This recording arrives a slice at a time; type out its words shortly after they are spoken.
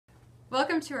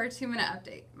Welcome to our 2-minute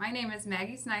update. My name is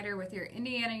Maggie Snyder with your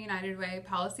Indiana United Way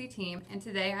policy team, and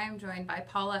today I am joined by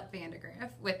Paulette Vandegraaff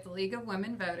with the League of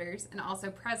Women Voters and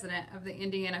also president of the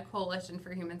Indiana Coalition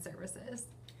for Human Services.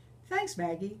 Thanks,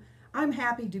 Maggie. I'm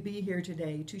happy to be here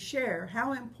today to share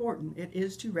how important it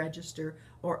is to register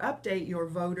or update your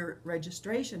voter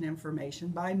registration information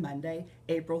by Monday,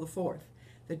 April the 4th.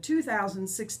 The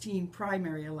 2016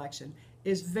 primary election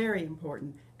is very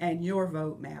important and your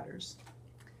vote matters.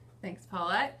 Thanks,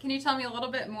 Paulette. Can you tell me a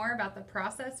little bit more about the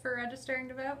process for registering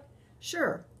to vote?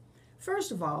 Sure.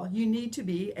 First of all, you need to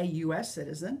be a U.S.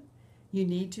 citizen. You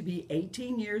need to be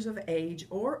 18 years of age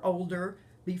or older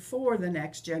before the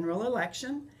next general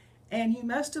election, and you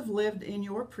must have lived in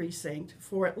your precinct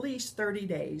for at least 30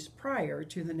 days prior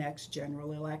to the next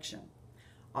general election.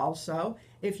 Also,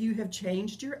 if you have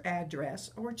changed your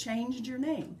address or changed your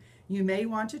name, you may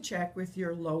want to check with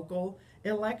your local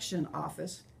election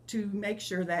office to make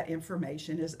sure that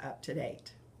information is up to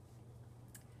date.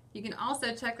 You can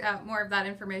also check out more of that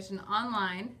information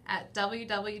online at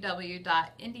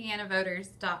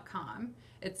www.indianavoters.com.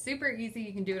 It's super easy.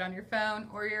 You can do it on your phone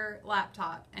or your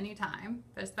laptop anytime,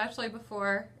 but especially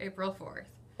before April 4th.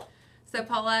 So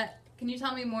Paulette, can you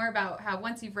tell me more about how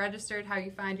once you've registered, how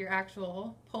you find your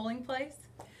actual polling place?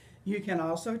 You can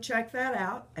also check that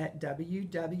out at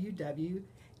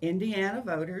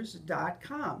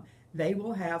www.indianavoters.com. They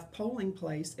will have polling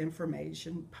place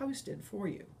information posted for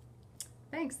you.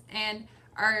 Thanks. And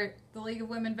are the League of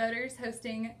Women Voters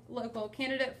hosting local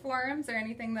candidate forums or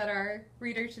anything that our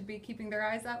readers should be keeping their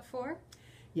eyes out for?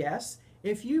 Yes,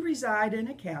 if you reside in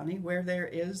a county where there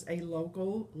is a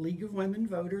local League of Women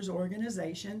Voters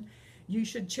organization, you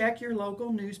should check your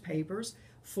local newspapers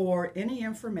for any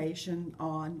information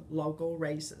on local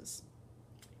races.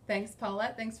 Thanks,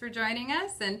 Paulette. Thanks for joining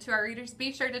us. And to our readers,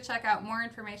 be sure to check out more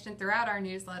information throughout our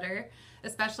newsletter,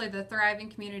 especially the Thriving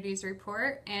Communities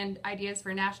Report and ideas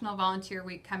for National Volunteer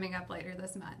Week coming up later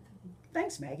this month.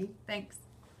 Thanks, Maggie. Thanks.